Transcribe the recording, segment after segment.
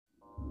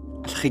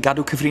Allwch chi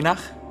gadw cyfrinach?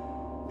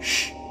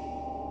 Shh.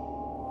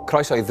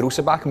 Croeso i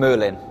ddrws y bac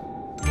Merlin.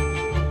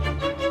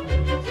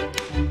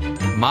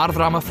 Mae'r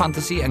ddrama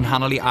ffantasi yng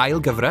nghanol I ail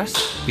gyfres,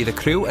 bydd y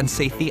criw yn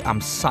saethu am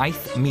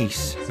 7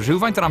 mis.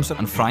 Rhywfaint o'r amser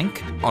yn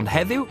Ffrainc, ond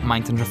heddiw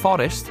maent yn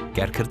Treforest,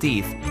 ger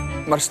Caerdydd.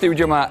 Mae'r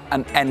studio yma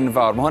yn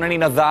enfawr. Mae hwn yn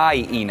un o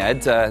 2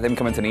 uned, ddim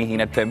cymaint â ni,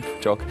 uned 5,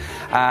 joc.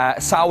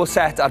 Sawl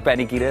set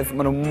arbennig gilydd,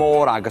 maen nhw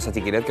mor agos at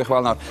ei gilydd. Gewch chi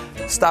weld nawr,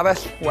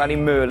 stafell wely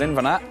Merlin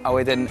fan'na, a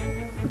wedyn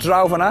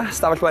draw fan'na,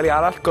 stafell wely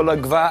arall,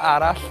 golygfa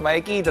arall. Mae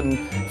e gyd yn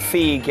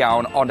ffug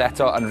iawn, ond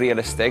eto yn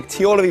realistig.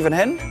 Tu ôl o fi fan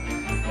hyn,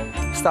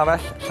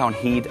 stafell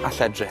llawn hyd a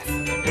lledrith.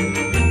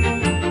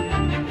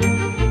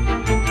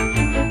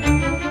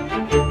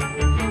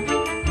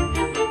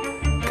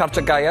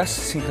 Cartre Gaius,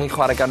 sy'n cael ei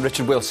chwarae gan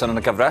Richard Wilson yn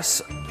y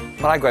gyfres.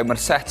 Mae rai gweud mae'r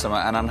set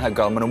yma yn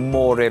anhygoel, maen nhw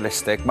mor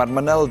realistig. Mae'r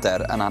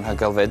manylder yn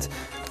anhygoel fyd.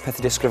 Peth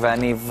i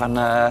disgrifennu fan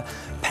y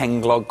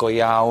penglog go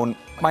iawn.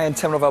 Mae'n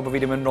teimlo fel bod fi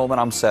wedi mynd nôl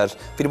mewn amser.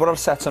 Fi wedi bod ar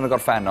set yn y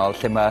gorffennol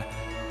lle mae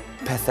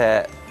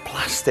pethau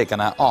plastig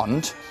yna,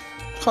 ond...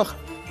 Chwch,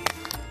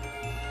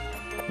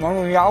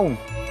 mae'n iawn.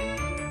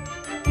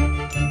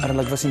 Yr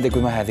olygfa sy'n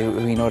digwydd yma heddiw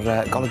yw un o'r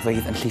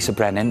golygfeydd yn Llys y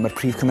Brenin. Mae'r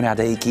prif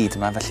cymeriadau I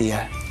gyd yma, felly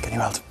gen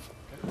I weld.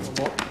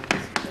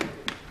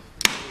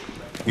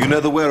 You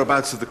know the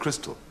whereabouts of the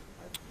crystal?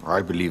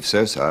 I believe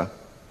so, sir.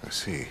 I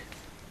see.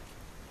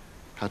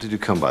 How did you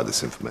come by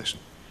this information?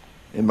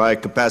 In my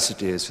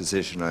capacity as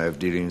physician, I have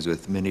dealings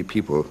with many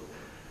people.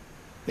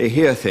 They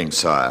hear things,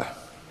 sire.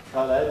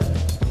 Right,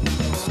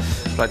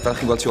 fel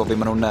chi'n gweld tu ôl fi,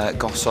 maen nhw'n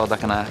gosod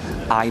ac yna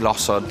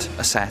ailosod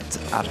y set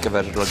ar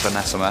gyfer yr olygfa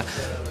nes yma.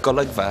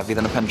 Golygfa fydd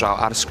yn y pen draw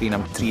ar y sgrin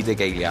am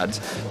 30 eiliad.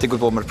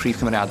 Digwydd bod mae'r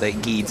prif cymeriadau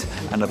I gyd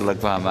yn yr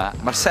olygfa yma.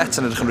 Mae'r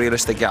set yn edrych yn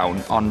realistig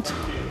iawn, ond...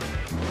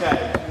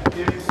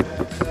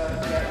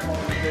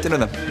 Dyn nhw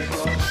ddim.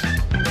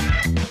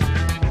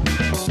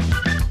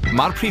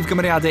 Mae'r prif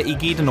gymeriadau I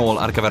gyd yn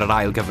ôl ar gyfer yr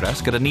ail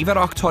gyfres, gyda nifer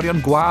o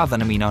actorion gwadd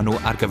yn ymuno nhw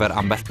ar gyfer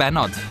ambell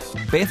benod.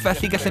 Beth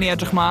felly gallwn ni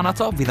edrych mlaen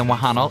ato fydd yn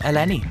wahanol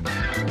eleni.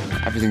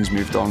 Everything's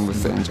moved on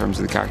with in terms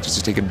of the characters.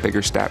 It's taken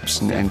bigger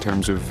steps in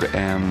terms of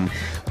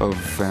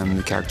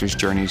the characters'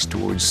 journeys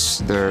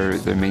towards their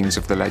means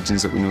of the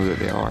legends that we know that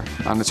they are.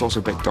 And it's also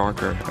a bit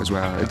darker as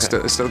well. It's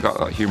still got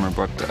that humour,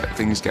 but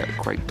things get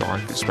quite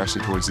dark,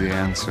 especially towards the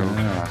end. So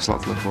it's a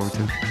lot to look forward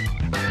to.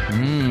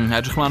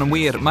 Edrych mlaen yn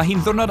wir. Mae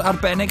hi'n ddwrnod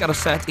arbennig ar y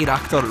set i'r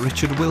actor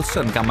Richard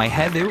Wilson, gan mai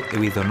heddiw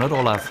yw ei ddwrnod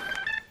olaf.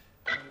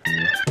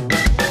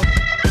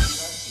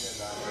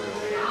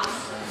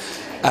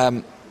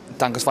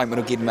 Dangos faint maen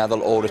nhw gyd yn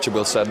meddwl o Richard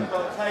Wilson.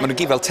 Maen nhw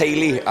gyd fel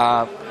teulu a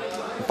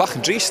bach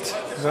yn drist.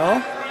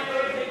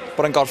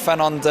 Bod yn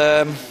gorffen, ond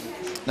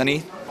na ni,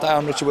 da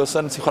iawn Richard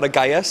Wilson, ti'n chwarae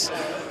Gaius.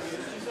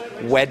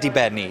 Wedi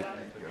benni.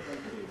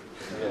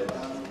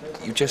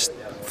 You just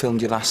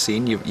filmed your last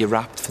scene, you're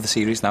wrapped for the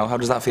series now. How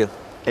does that feel?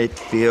 It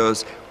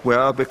feels,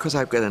 well, because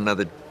I've got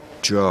another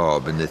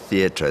job in the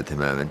theatre at the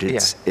moment,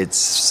 it's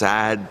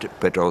sad,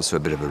 but also a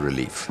bit of a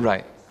relief.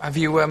 Right. Have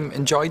you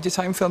enjoyed your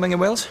time filming in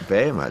Wales?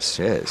 Very much,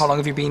 yes. How long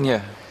have you been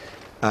here?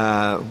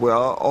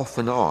 Well, off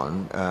and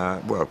on,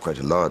 well, quite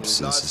a lot,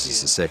 since this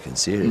is the second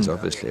series,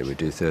 obviously. We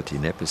do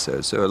 13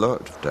 episodes, so a lot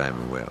of time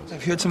in Wales.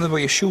 I've heard something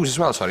about your shoes as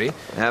well, sorry.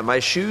 My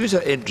shoes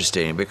are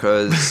interesting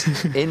because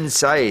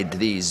inside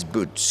these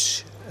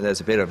boots,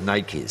 there's a pair of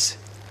Nikes.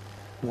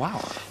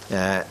 Wow.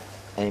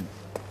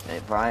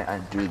 If I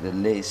undo the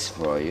lace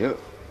for you,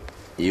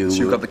 So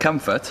you've got the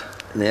comfort?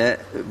 Yeah,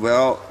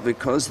 well,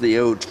 because the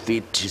old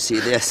feet, you see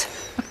this?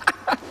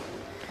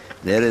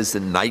 There is the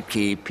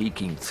Nike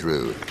peeking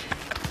through.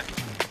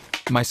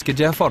 Mae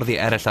sgidiau fforddi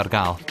eraill ar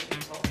gael.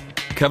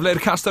 Cyfle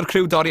i'r cast o'r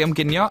criw dorri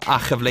amginio a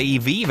chyfle I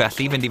fi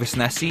felly fynd I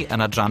fusnesu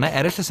yn adrannau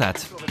eraill y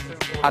set.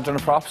 Adran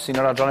y props,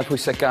 un o'r adrannau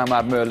pwysig am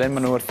ar Merlin.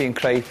 Maen nhw wrthi yn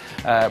creu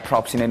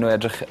props sy'n ei nhw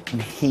edrych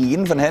yn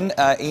hun fan hyn.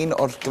 Un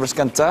o'r gyfres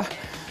gyntaf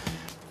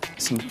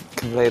sy'n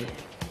cyfleu'r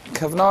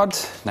cyfnod.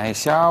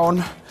 Neis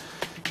iawn.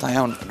 Da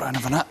iawn, rhaid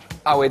yna fan'na.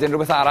 A wedyn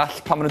rhywbeth arall,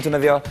 pan maen nhw'n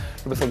defnyddio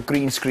rhywbeth o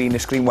green screen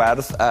neu screen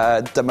werdd,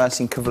 dyma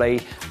sy'n cyfleu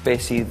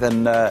beth sydd yn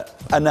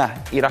yna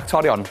i'r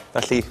actorion.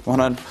 Felly mae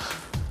hwnna'n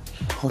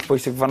holl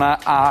bwysig fan'na,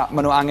 a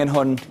maen nhw angen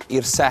hwn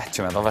i'r set,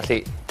 dwi'n meddwl,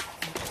 felly...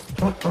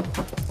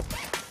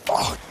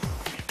 Oh,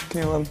 can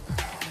you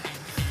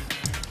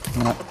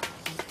hwnna.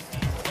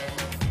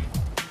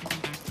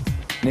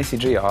 Nes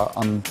I drio,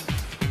 ond...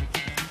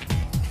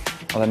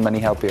 oedd e'n mynd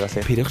I helpu,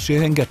 felly. Pidwch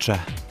trio hyn gytre.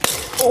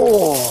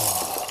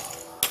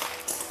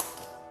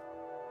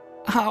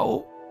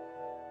 How?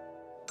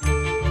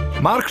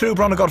 Mae'r criw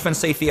bron o gorffen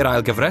saethu i'r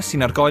ail gyfres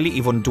sy'n argoeli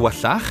I fod yn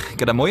dywyllach,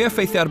 gyda mwy o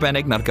effeithiau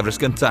arbennig na'r gyfres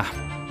gyntaf.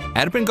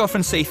 Erbyn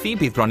gorffen saethu,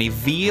 bydd bron I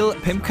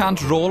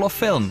 1,500 rôl o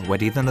ffilm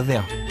wedi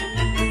ddefnyddio.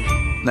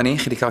 Na ni,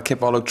 chi wedi cael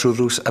cibolwg trwy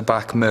ddrws y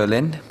bac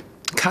Merlin.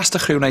 Cast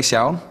y criw neis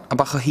iawn, a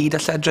bach o hyd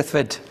a lledrith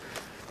fyd.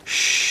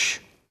 Shhh.